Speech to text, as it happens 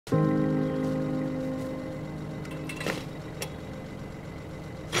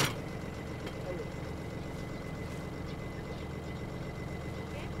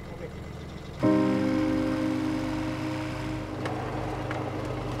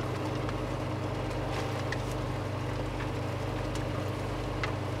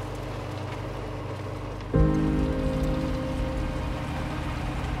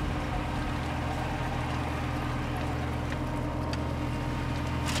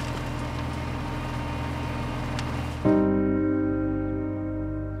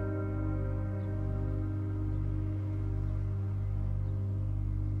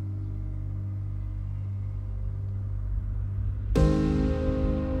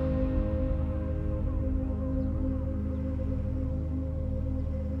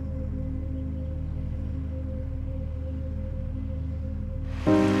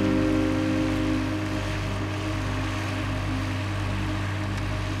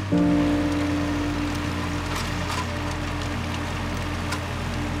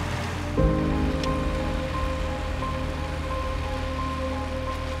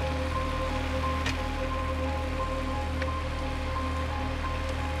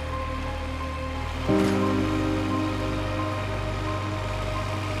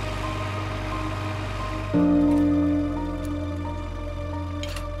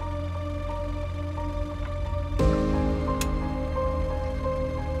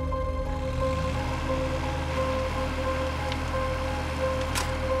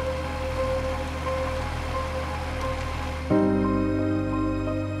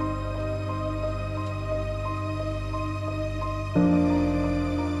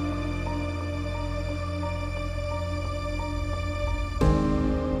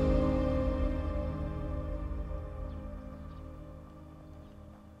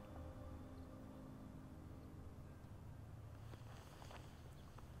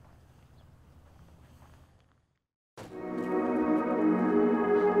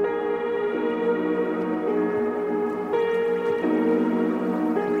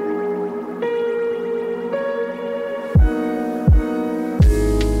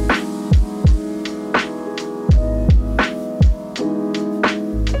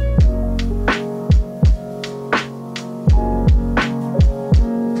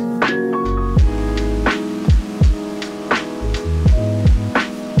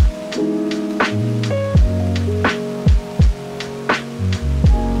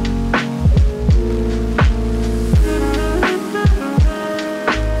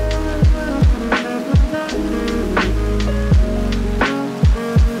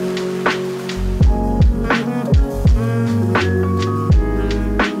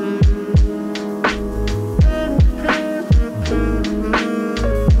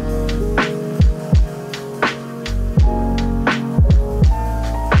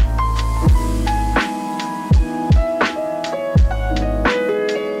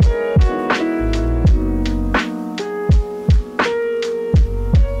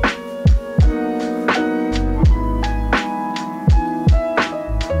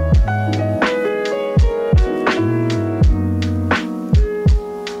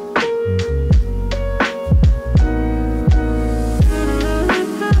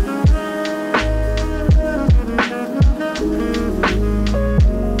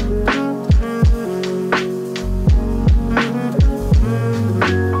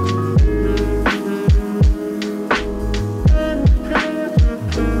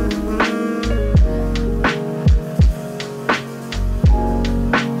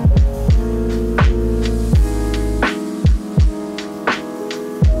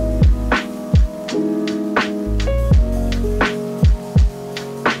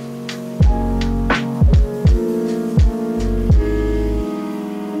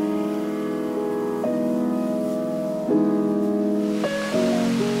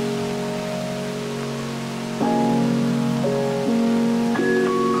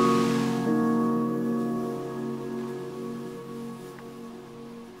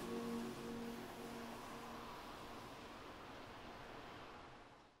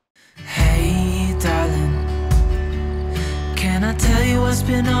I tell you what's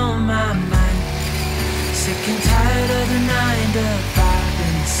been on my mind? Sick and tired of the 9 to 5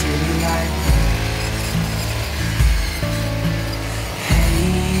 in the city life.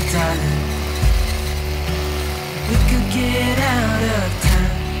 Hey darling, we could get out of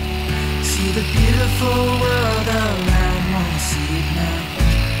town, see the beautiful world around, won't see it now.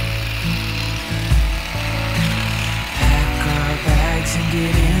 Pack our bags and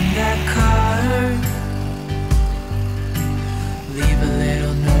get in that car, leave a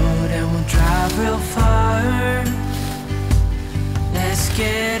little note and we'll drive real far. Let's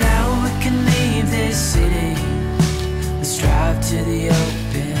get out, we can leave this city. Let's drive to the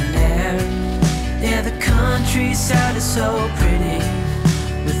open air. Yeah, the countryside is so pretty,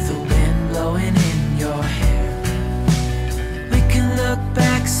 with the wind blowing in your hair. We can look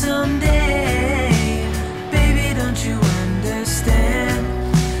back someday, baby, don't you understand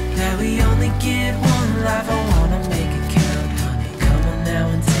that we only get one life? I wanna make it count, honey, come on now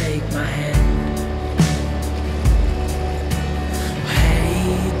and take my hand. Hey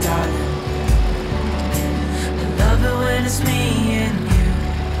darling, I love it when it's me and you,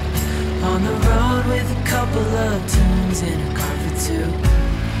 on the road with a couple of tunes in a car for two.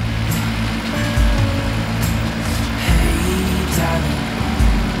 Hey darling,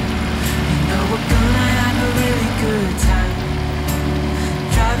 you know we're gonna have a really good time,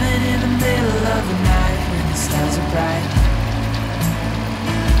 driving in the middle of the night when the stars are bright.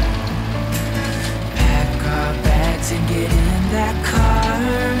 Pack our bags and get in that car,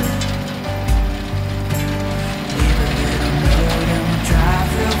 leave a little note and we'll drive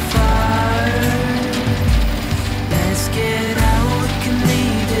real far. Let's get out, we can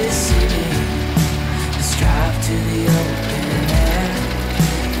leave this city. Let's drive to the open air.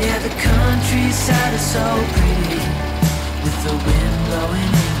 Yeah, the countryside is so pretty, with the wind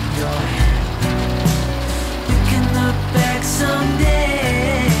blowing in your hair. We can look back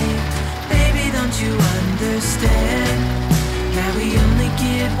someday, baby, don't you understand that we only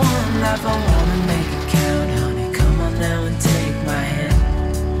get one life? I wanna make it count, honey, come on now and take my hand.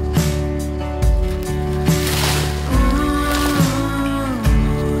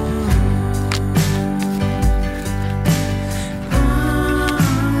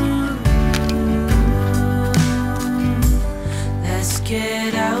 Let's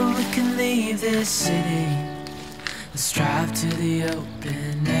get out, we can leave this city. Let's drive to the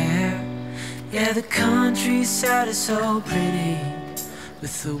open air. Yeah, the countryside is so pretty,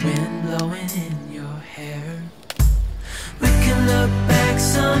 with the wind blowing in your hair. We can look back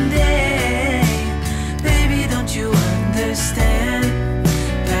someday, baby, don't you understand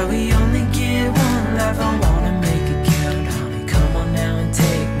that we only get one life? I wanna make it count, honey, come on now and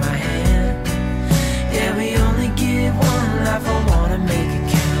take my hand. Yeah, we only get one life. I wanna make it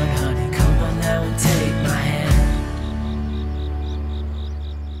count, honey, come on now and take my hand.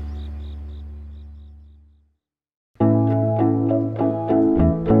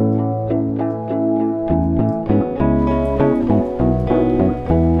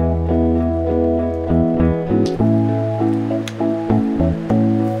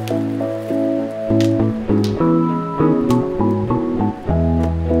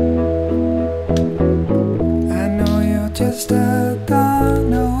 Just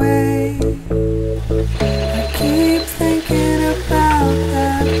gone away. I keep thinking about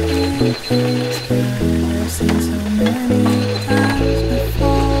that place I've seen so many times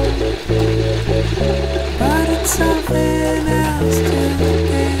before, but it's something else today.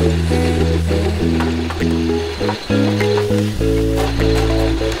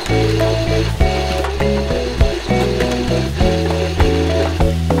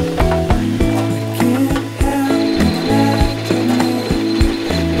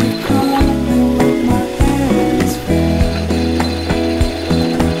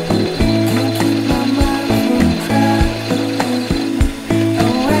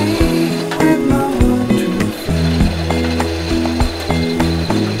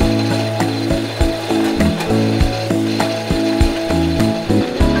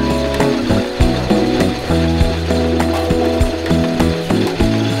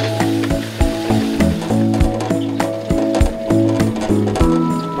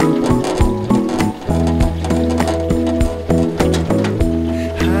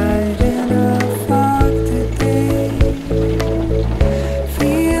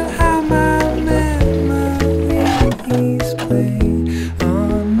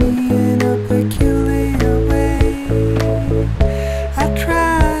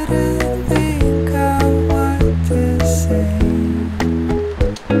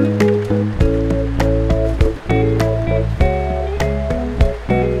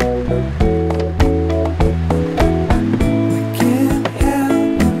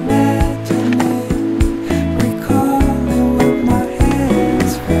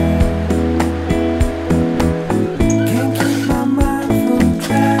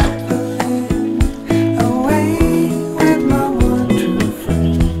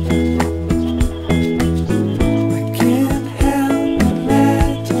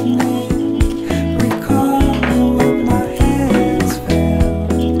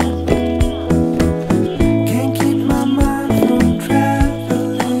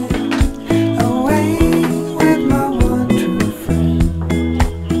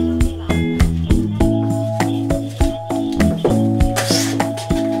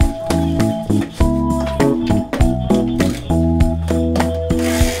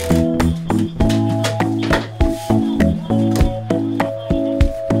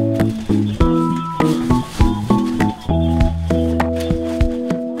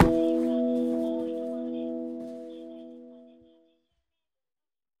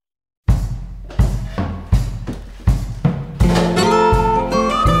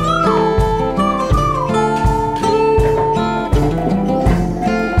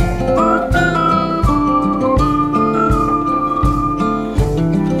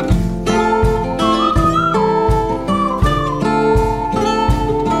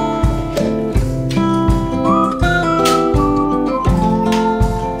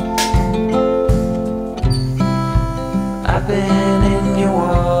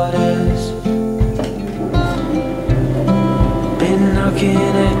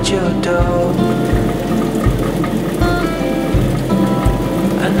 at your door.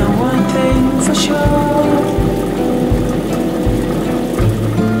 I know one thing for sure,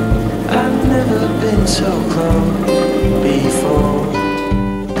 I've never been so close before.